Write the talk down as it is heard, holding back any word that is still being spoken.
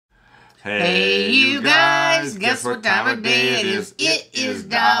Hey, you guys, guess what time of day it is? It is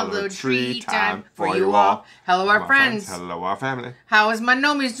Dollar Tree time for you all. Hello, our friends. Hello, our family. How is my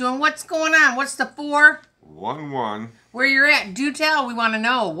Nomies doing? What's going on? What's the 411? Where you're at? Do tell. We want to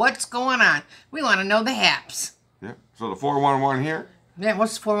know what's going on. We want to know the haps. Yeah, so the 411 here. Yeah,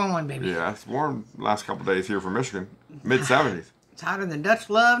 what's 411, baby? Yeah, it's warm last couple days here for Michigan. Mid-70s. It's hotter than Dutch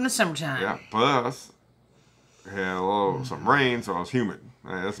love in the summertime. Yeah, plus had some rain, so it was humid.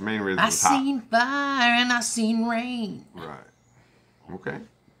 That's the main reason it's hot. I seen fire and I seen rain. Right. Okay.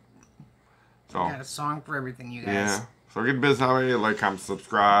 So I got a song for everything, you guys. Yeah. So get the business out of you. Like, comment,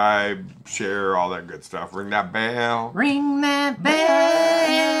 subscribe, share, all that good stuff. Ring that bell. Ring that bell.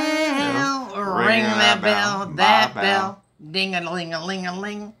 Ring that bell. That bell.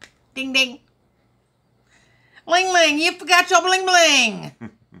 Ding-a-ling-a-ling-a-ling. Ding-ding. Ling-ling, you forgot your bling-bling.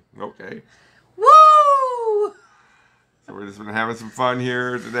 Okay. Woo! So we're just been having some fun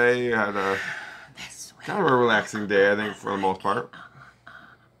here today. Had a kind of a relaxing day, I think, for the most part.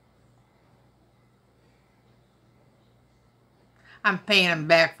 I'm paying him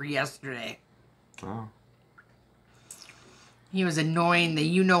back for yesterday. Oh. He was annoying the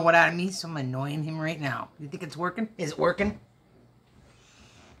you-know-what out of me, so I'm annoying him right now. You think it's working? Is it working?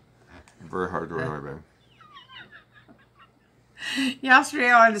 Very hard to annoy, babe. Yesterday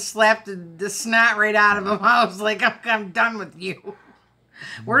I wanted to slap the snot right out of him. I was like, I'm done with you.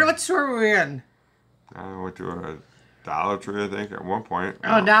 What store were we in? I went to a Dollar Tree, I think, at one point.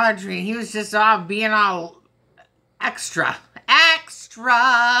 Oh, Dollar Tree. He was just being all extra.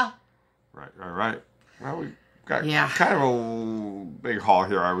 Extra! Right. Well, we got kind of a big haul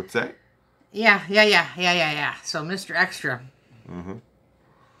here, I would say. Yeah. So, Mr. Extra. Mm-hmm.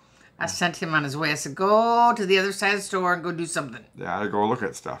 I sent him on his way. I said, go to the other side of the store and go do something. Yeah, I had to go look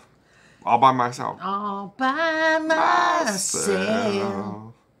at stuff. All by myself. All by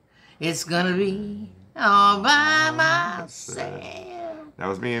myself. It's gonna be all by myself. That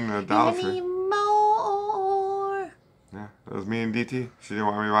was me and Dollar Tree. Anymore. Yeah, that was me and DT. She didn't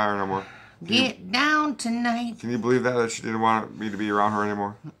want me to buy her no more. Get down tonight. Can you believe that she didn't want me to be around her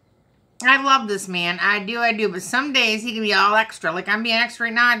anymore? I love this man. I do. But some days he can be all extra. Like I'm being extra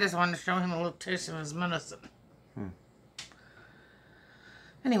right now. I just want to show him a little taste of his medicine.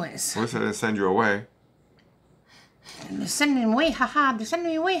 Anyways. At least I didn't send you away. And they're sending me away, haha. They're sending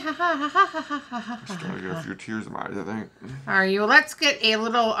me away, haha, haha, haha, haha. I'm starting to get a few tears in my eyes, I think. Are you? Let's get a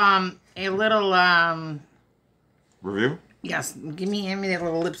little review? Yes. Hand me that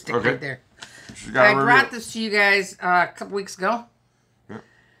little lipstick right there. I brought this to you guys a couple weeks ago.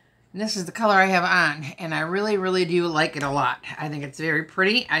 And this is the color I have on, and I really, really do like it a lot. I think it's very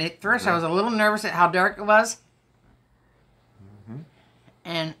pretty. At first, I was a little nervous at how dark it was.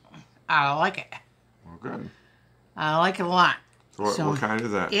 And I like it. Well, good. I like it a lot. So what kind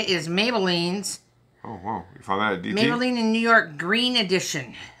is that? It is Maybelline's. Oh, wow. You found that at DT? Maybelline in New York Green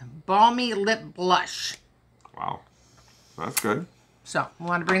Edition. Balmy Lip Blush. Wow. That's good. So, we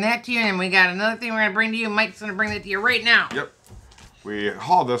want to bring that to you, and we got another thing we're going to bring to you. Mike's going to bring that to you right now. Yep. We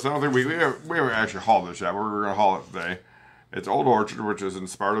hauled this. I don't think we haven't actually hauled this yet. We're going to haul it today. It's Old Orchard, which is in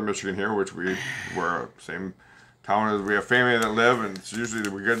Sparta, Michigan here, which we're same town as we have family that live, and it's usually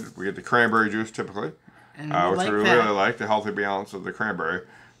we get the cranberry juice typically, which we really like, the healthy balance of the cranberry.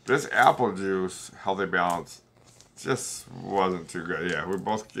 This apple juice, healthy balance, just wasn't too good. Yeah,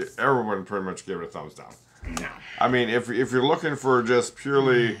 everyone pretty much gave it a thumbs down. No. I mean, if you're looking for just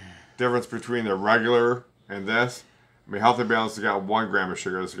purely difference between the regular and this, I mean, Healthy Balance has got 1 gram of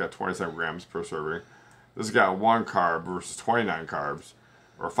sugar. This has got 27 grams per serving. This has got 1 carb versus 29 carbs,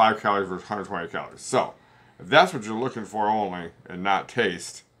 or 5 calories versus 120 calories. So, if that's what you're looking for only, and not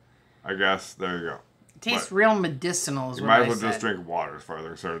taste, I guess, there you go. It tastes real medicinal, is what I said. You might as well just drink water as far as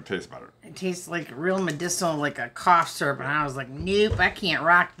they're concerned. It tastes better. It tastes like real medicinal, like a cough syrup, and I was like, nope, I can't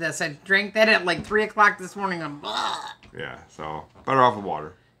rock this. I drank that at like 3 o'clock this morning. I'm Yeah, so, better off with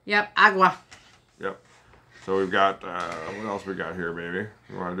water. Yep, agua. Yep. So we've got, what else we got here, baby?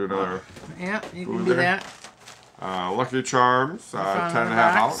 You want to do another? Yeah, you can do that. Lucky Charms, 10.5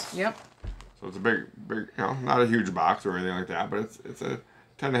 ounce. Yep. So it's a big, not a huge box or anything like that, but it's a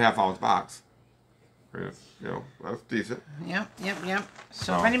 10.5 ounce box. It's, that's decent. Yep.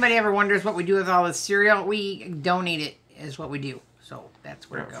 So if anybody ever wonders what we do with all this cereal, we donate it, is what we do. So that's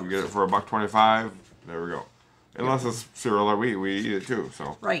where it goes. If we get it for $1.25, there we go. Unless it's cereal that we eat it too,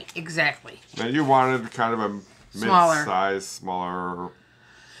 so. Right, exactly. Then you wanted kind of a mid-size, smaller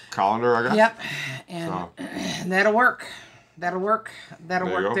colander, I guess? Yep, and that'll work. That'll work. There you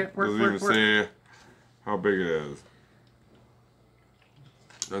go. Doesn't even say how big it is.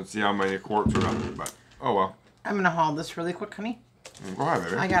 Doesn't see how many quarts are up, but oh well. I'm going to haul this really quick, honey. Go ahead,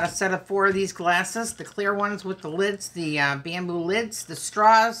 baby. I got a set of 4 of these glasses, the clear ones with the lids, the bamboo lids. The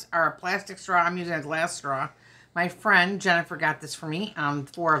straws are a plastic straw. I'm using a glass straw. My friend Jennifer got this for me,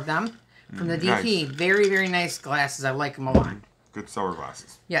 4 of them from the DT. Nice. Very, very nice glasses. I like them a lot. Good summer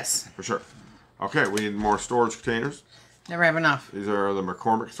glasses. Yes. For sure. Okay, we need more storage containers. Never have enough. These are the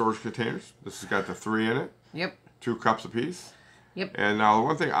McCormick storage containers. This has got the 3 in it. Yep. 2 cups apiece. Yep. And now the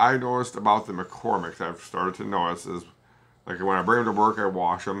one thing I noticed about the McCormicks, I've started to notice is, like when I bring them to work, I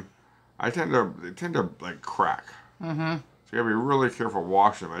wash them. They tend to like crack. Mm-hmm. So you gotta be really careful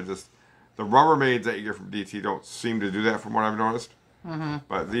washing them. The Rubbermaids that you get from DT don't seem to do that from what I've noticed. Mm-hmm.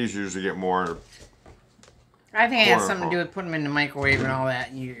 But these usually get more. I think it has something to do with putting them in the microwave and all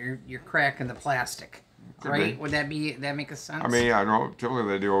that. You're cracking the plastic, right? Would that make a sense? I mean, yeah, no, typically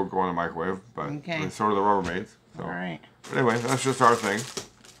they do go in the microwave, but so do the Rubbermaids. So. All right. But anyway, that's just our thing.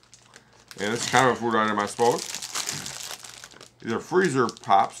 And it's kind of a food item, I suppose. These are freezer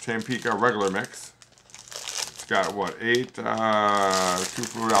pops, Tampico regular mix. It's got what, 8 2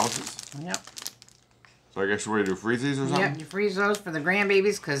 fluid ounces. Yep. So I guess you want to do freeze these or something? Yep, you freeze those for the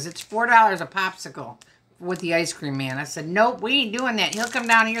grandbabies because it's $4 a popsicle with the ice cream man. I said, nope, we ain't doing that. He'll come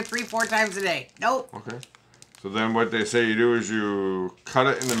down here 3-4 times a day. Nope. Okay. So then what they say you do is you cut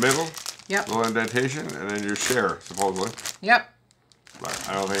it in the middle. Yep. Little indentation, and then you share, supposedly. Yep. But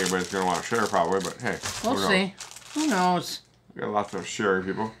I don't think anybody's going to want to share probably, but hey. We'll see. Who knows? We got lots of sharing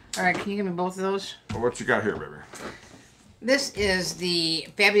people. All right, can you give me both of those? Well, what you got here, baby? This is the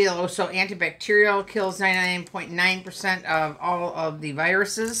Fabuloso antibacterial. Kills 99.9% of all of the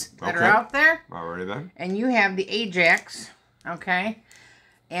viruses that are out there. Alrighty then. And you have the Ajax, okay?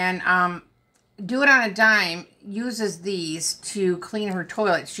 And Do It on a Dime uses these to clean her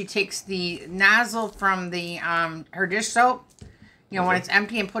toilet. She takes the nozzle from the her dish soap, when it's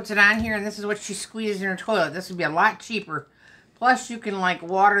empty, and puts it on here, and this is what she squeezes in her toilet. This would be a lot cheaper. Plus, you can, like,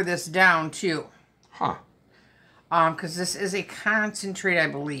 water this down, too. Huh. Because this is a concentrate, I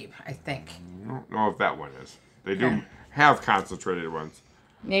believe, I think. I don't know if that one is. They do have concentrated ones.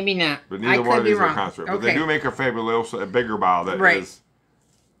 Maybe not. But neither one of these are concentrated. But they do make a Fabuloso, a bigger bottle that is,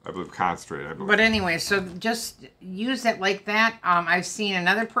 I believe, concentrated. But anyway, so just use it like that. I've seen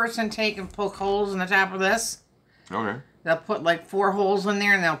another person take and poke holes in the top of this. Okay. They'll put like 4 holes in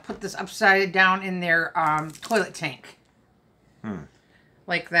there, and they'll put this upside down in their toilet tank.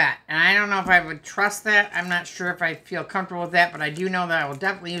 Like that. And I don't know if I would trust that. I'm not sure if I feel comfortable with that, but I do know that I will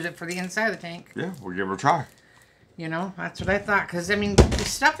definitely use it for the inside of the tank. Yeah, we'll give it a try. That's what I thought. Because, I mean, the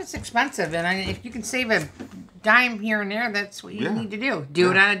stuff is expensive, and if you can save a dime here and there, that's what you need to do.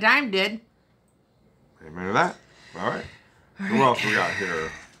 Do It on a Dime did. Amen to that. All right. Who else we got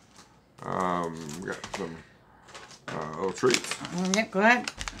here? We got some little treats. Yep, go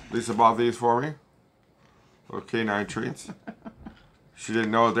ahead. Lisa bought these for me. Little canine treats. She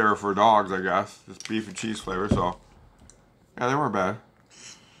didn't know that they were for dogs, I guess. Just beef and cheese flavor, so. Yeah, they weren't bad.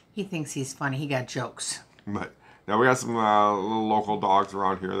 He thinks he's funny. He got jokes. But now we got some little local dogs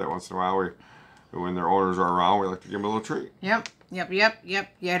around here that once in a while, when their owners are around, we like to give them a little treat. Yep.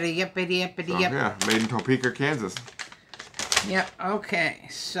 Yippity. So, yeah, made in Topeka, Kansas. Yep, okay.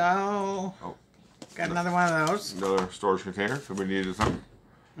 So, got another one of those. Another storage container, so we needed something.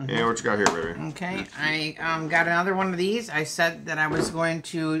 And what you got here, baby? Okay, I got another one of these. I said that I was going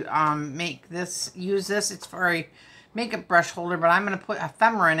to use this. It's for a makeup brush holder, but I'm going to put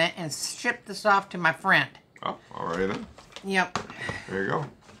ephemera in it and ship this off to my friend. Oh, alright then. Yep. There you go.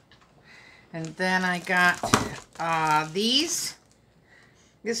 And then I got these.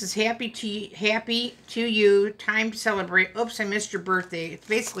 This is happy to you. Time to celebrate. Oops, I missed your birthday. It's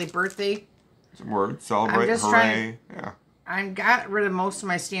basically birthday. Some words. Celebrate. Hooray. Yeah. I got rid of most of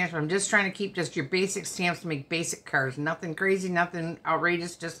my stamps, but I'm just trying to keep just your basic stamps to make basic cards. Nothing crazy, nothing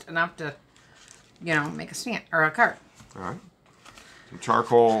outrageous, just enough to, make a stamp or a card. All right. Some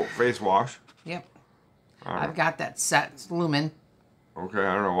charcoal face wash. Yep. I've got that set. It's Lumen. Okay,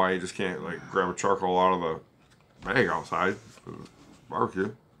 I don't know why you just can't, grab a charcoal out of the bag outside for the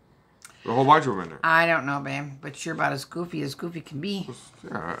barbecue. There's a whole bunch of them in there. I don't know, babe, but you're about as goofy can be.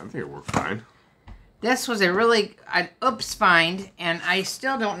 Yeah, I think it worked fine. This was an oops find, and I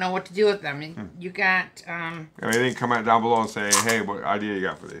still don't know what to do with them. You got... Anything, comment down below and say, hey, what idea you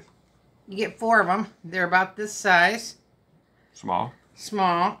got for these? You get 4 of them. They're about this size. Small.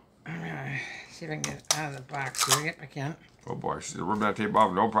 Small. I'm going to see if I can get it out of the box here. Yep, I can. Oh boy, she's ripping that tape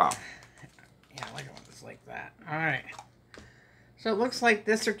off, no problem. Yeah, I like it when it's like that. All right. So it looks like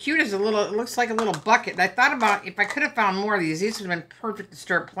this. They're cute as it looks like a little bucket. I thought about if I could have found more of these would have been perfect to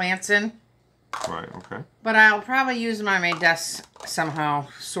start plants in. Right, okay. But I'll probably use them on my desk somehow,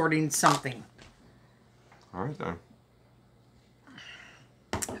 sorting something. All right, then.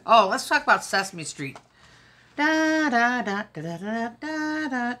 Oh, let's talk about Sesame Street. Da da da da da da da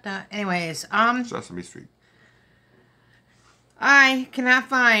da da. Anyways, Sesame Street. I cannot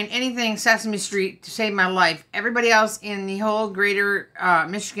find anything Sesame Street to save my life. Everybody else in the whole greater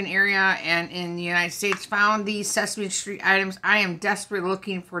Michigan area and in the United States found these Sesame Street items. I am desperately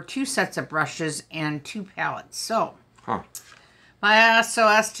looking for 2 sets of brushes and 2 palettes. So, my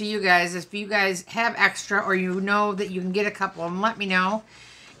SOS to you guys is if you guys have extra or you know that you can get a couple of them, let me know.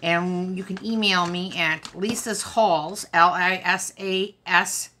 And you can email me at Lisa's Hauls,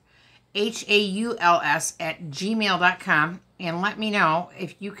 LISASHAULS @gmail.com. And let me know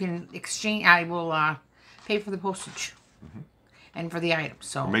if you can exchange. I will pay for the postage and for the items.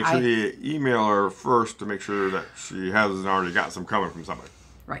 So make sure you email her first to make sure that she hasn't already got some coming from somebody.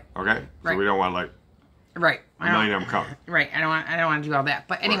 Right. Okay. Right. So we don't want like a million of them coming. Right. I don't want to do all that.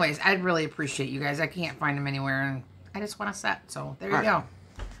 But anyways, I'd really appreciate you guys. I can't find them anywhere, and I just want a set. So there you go.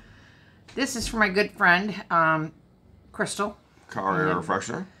 This is for my good friend, Crystal. Car air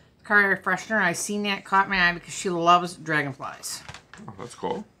freshener. Car air freshener. I seen that, caught my eye because she loves dragonflies. Oh, that's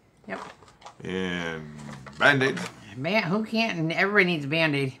cool. Yep. And Band-Aids. Man, who can't? And everybody needs a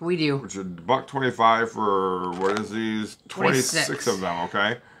Band-Aid. We do. Which is $1.25 for, what is these? 26 of them,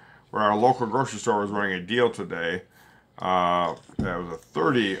 okay? Where our local grocery store was running a deal today. That was a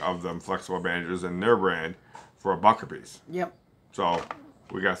 30 of them flexible bandages in their brand for $1 a piece. Yep. So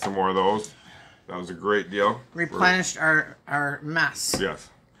we got some more of those. That was a great deal. Replenished our mess. Yes.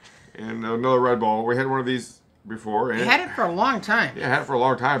 And another Red Bull. We had one of these before. We had it for a long time. Yeah, had it for a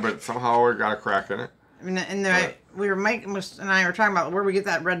long time, but somehow it got a crack in it. Mike and I were talking about where we get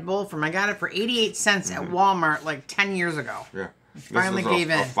that Red Bull from. I got it for 88 cents at Walmart like 10 years ago. Yeah. Finally gave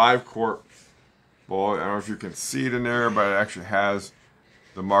in. A 5-quart bowl. I don't know if you can see it in there, but it actually has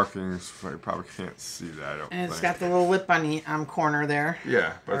the markings. You probably can't see that. I don't and it's think. got the little lip on the corner there.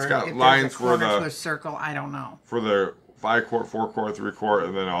 Yeah, but it's or got if lines for for to a circle. I don't know. For the 5-quart, 4-quart, 3-quart,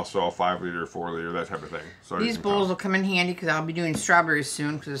 and then also a 5-liter, 4-liter, that type of thing. So these bowls will come in handy because I'll be doing strawberries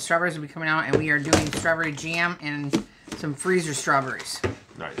soon because the strawberries will be coming out, and we are doing strawberry jam and some freezer strawberries.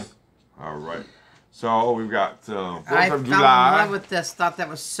 Nice. All right. So we've got 4th I of fell July. in love with this. Thought that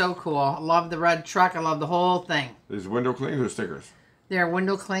was so cool. I love the red truck. I love the whole thing. These window cleans or stickers? They're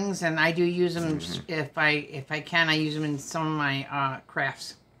window clings, and I do use them if I can. I use them in some of my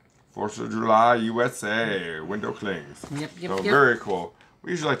crafts. 4th of July, USA, window clings. Yep. So very cool.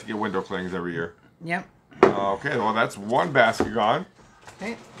 We usually like to get window clings every year. Yep. Okay, well that's one basket gone.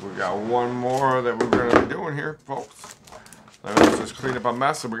 Okay. We've got one more that we're going to be doing here, folks. Let's just clean up a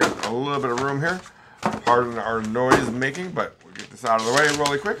mess. So we got a little bit of room here. Pardon our noise making, but we'll get this out of the way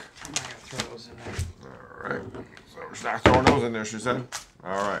really quick. I'm not going to throw those in there. All right. So we're not throwing those in there, she said.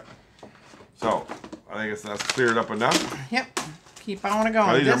 All right. So I think that's cleared up enough. Yep. Keep on going.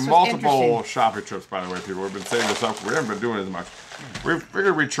 Now, these this are was multiple shopping trips, by the way, people. We've been saving this up. We haven't been doing as much. We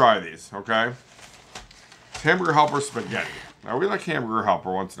figured we'd try these, okay? Hamburger Helper spaghetti. Now, we like Hamburger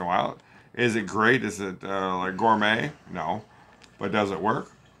Helper once in a while. Is it great? Is it like gourmet? No. But does it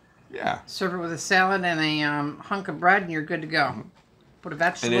work? Yeah. Serve it with a salad and a hunk of bread, and you're good to go. Put a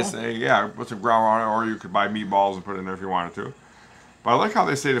vegetable. And it's put some ground on it, or you could buy meatballs and put it in there if you wanted to. But I like how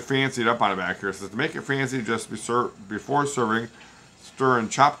they say to fancy it up on the back here. It says to make it fancy, just before serving, stir in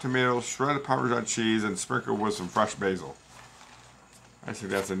chopped tomatoes, shredded Parmesan cheese, and sprinkle with some fresh basil. I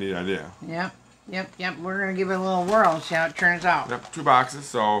think that's a neat idea. Yep. We're going to give it a little whirl and see how it turns out. Yep, 2 boxes,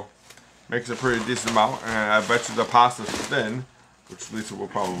 so makes a pretty decent amount. And I bet you the pasta's thin, which Lisa will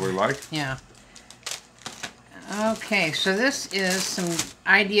probably like. Yeah. Okay, so this is some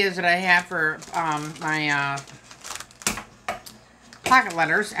ideas that I have for my pocket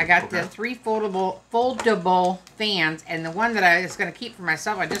letters. I got the 3 foldable fans, and the one that I was going to keep for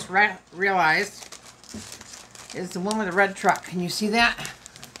myself, I just realized, is the one with the red truck. Can you see that?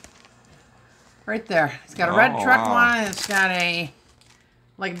 Right there. It's got a red truck one, and it's got a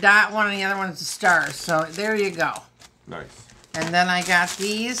dot one, and the other one's the stars. So there you go. Nice. And then I got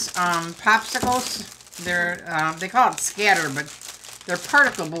these popsicles. They're they call it scatter, but they're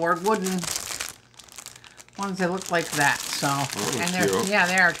particle board wooden ones that look like that. So they're cute. Yeah,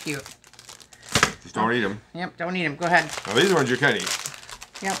 they are cute. Just don't eat them. Yep, don't eat them. Go ahead. Now these ones you can eat.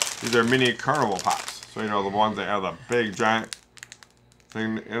 Yep. These are mini carnival pops. So you know the ones that have the big giant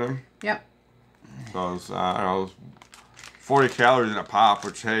thing in them. Yep. So it's, I don't know, 40 calories in a pop,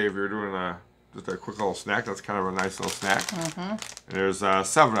 which, hey, if you're doing just a quick little snack, that's kind of a nice little snack. Mm-hmm. And there's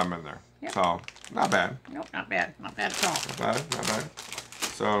 7 of them in there. Yep. So, not bad. Nope, not bad. Not bad at all. Not bad.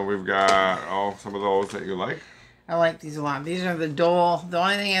 So, we've got, some of those that you like. I like these a lot. These are the Dole. The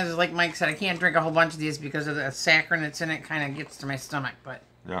only thing is, like Mike said, I can't drink a whole bunch of these because of the saccharin that's in it kind of gets to my stomach. But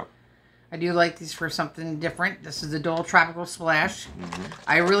Yeah. I do like these for something different. This is the Dole Tropical Splash.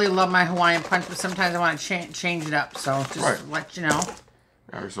 I really love my Hawaiian Punch, but sometimes I want to change it up. So just to let you know.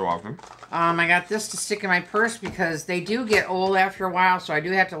 Every so often. I got this to stick in my purse because they do get old after a while. So I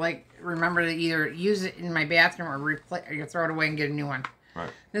do have to remember to either use it in my bathroom or throw it away and get a new one. Right.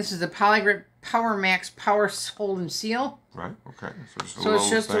 This is the Polygrip Power Max Power Hold and Seal. Right. Okay. So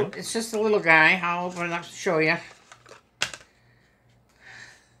it's just a little guy. I'll open it up to show you.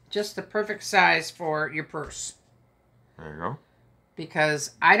 Just the perfect size for your purse. There you go.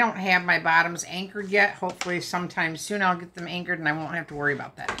 Because I don't have my bottoms anchored yet. Hopefully sometime soon I'll get them anchored and I won't have to worry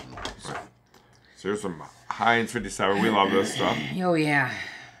about that anymore. So, here's some Heinz 57. We love this stuff. Oh, yeah.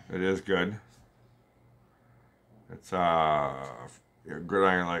 It is good. It's good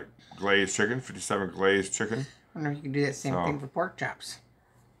on like glazed chicken, 57 glazed chicken. I wonder if you can do that same thing for pork chops.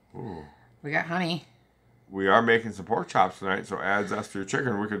 Ooh. We got honey. We are making some pork chops tonight, so add zest to your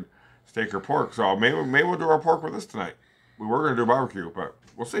chicken. We could steak or pork. So maybe we'll do our pork with this tonight. We were going to do barbecue, but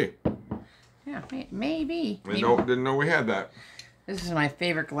we'll see. Yeah, maybe. Didn't know we had that. This is my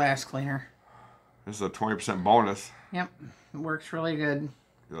favorite glass cleaner. This is a 20% bonus. Yep, it works really good.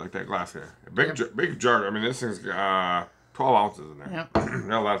 You like that glass here? Big jar. I mean, this thing's 12 ounces in there. Yep.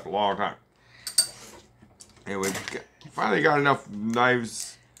 That'll last a long time. And we finally got enough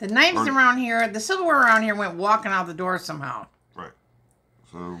knives. The knives around here, the silverware around here went walking out the door somehow. Right.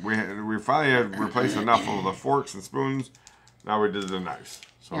 So we finally had replaced enough of the forks and spoons. Now we did the knives.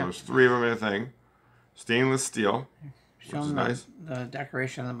 So there's 3 of them in a thing. Stainless steel, which is nice. The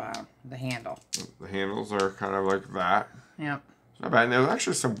decoration on the bottom, the handle. The handles are kind of like that. Yep. It's not bad. And there's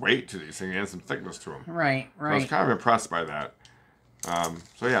actually some weight to these things and some thickness to them. Right. So I was kind of impressed by that.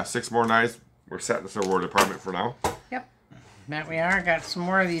 So yeah, 6 more knives. We're set in the silverware department for now. Yep. That we are. Got some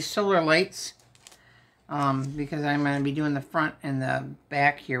more of these solar lights. Because I'm going to be doing the front and the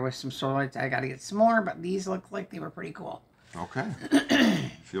back here with some solar lights. I got to get some more, but these look like they were pretty cool. Okay.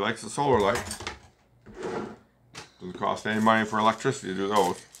 She likes the solar light. Doesn't cost any money for electricity to do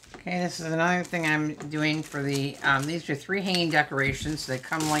those. Okay, this is another thing I'm doing for the, these are 3 hanging decorations. They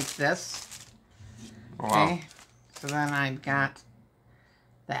come like this. Oh, wow. Okay. So then I've got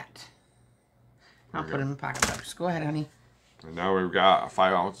that. I'll put it in the pocket box. Go ahead, honey. And now we've got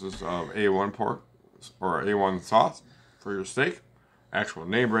 5 ounces of A1 pork or A1 sauce for your steak. Actual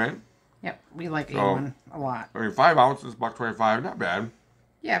name brand. Yep, we like A1 a lot. I mean, 5 ounces, $1.25, not bad.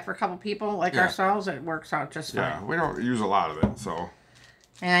 Yeah, for a couple people like ourselves, it works out just fine. Yeah, we don't use a lot of it, so.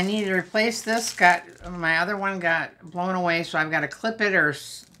 And I need to replace this. My other one got blown away, so I've got to clip it or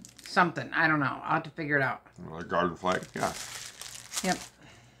something. I don't know. I'll have to figure it out. Like garden flag, yeah. Yep.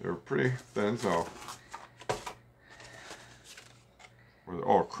 They're pretty thin, so.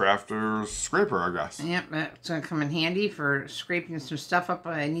 Oh, crafter's scraper, I guess. Yep, that's going to come in handy for scraping some stuff up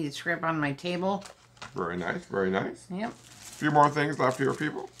I need to scrape on my table. Very nice, very nice. Yep. A few more things left here,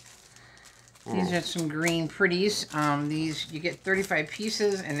 people. These are some green pretties. These, you get 35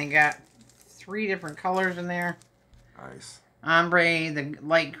 pieces, and they got 3 different colors in there. Nice. Ombre, the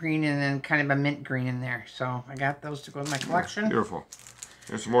light green, and then kind of a mint green in there. So I got those to go with my collection. Beautiful.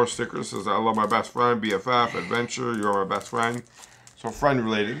 Here's some more stickers. It says, I love my best friend, BFF, adventure, you're my best friend. So friend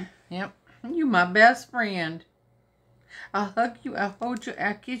related. Yep. You my best friend. I'll hug you, I'll hold you,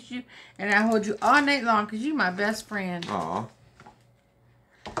 I'll kiss you, and I'll hold you all night long because you my best friend. Aw.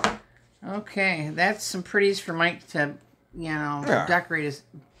 Okay, that's some pretties for Mike to, decorate his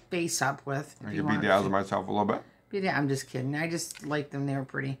face up with. I could bedazzle myself a little bit. Yeah, I'm just kidding. I just like them. They were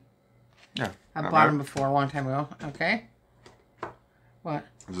pretty. Yeah. I bought them before a long time ago. Okay. What?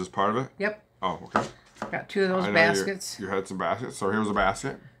 Is this part of it? Yep. Oh, okay. Got 2 of those baskets. You had some baskets, so here's a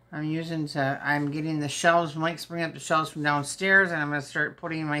basket. I'm getting the shelves. Mike's bringing up the shelves from downstairs, and I'm going to start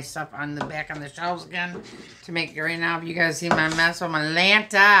putting my stuff back on the shelves again to make it right now. If you guys see my mess with my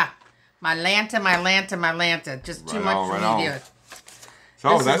Lanta. My Lanta. Just too much for me to do.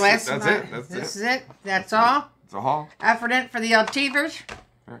 So that's it. This is it. That's all. It's a haul. Effort for the Altivers.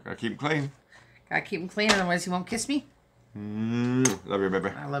 Yeah, gotta keep them clean. Gotta keep them clean, otherwise he won't kiss me. Love you, baby.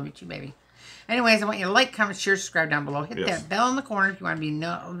 I love you too, baby. Anyways, I want you to like, comment, share, subscribe down below. Hit that bell in the corner if you want to be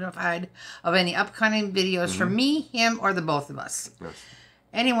notified of any upcoming videos from me, him, or the both of us. Yes.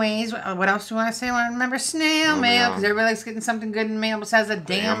 Anyways, what else do I want to say? I want to remember snail mail, because everybody likes getting something good in the mail besides a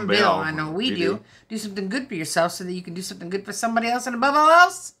damn bill. I know we do. Do something good for yourself so that you can do something good for somebody else. And above all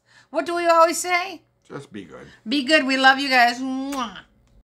else, what do we always say? Just be good. Be good. We love you guys. Mwah.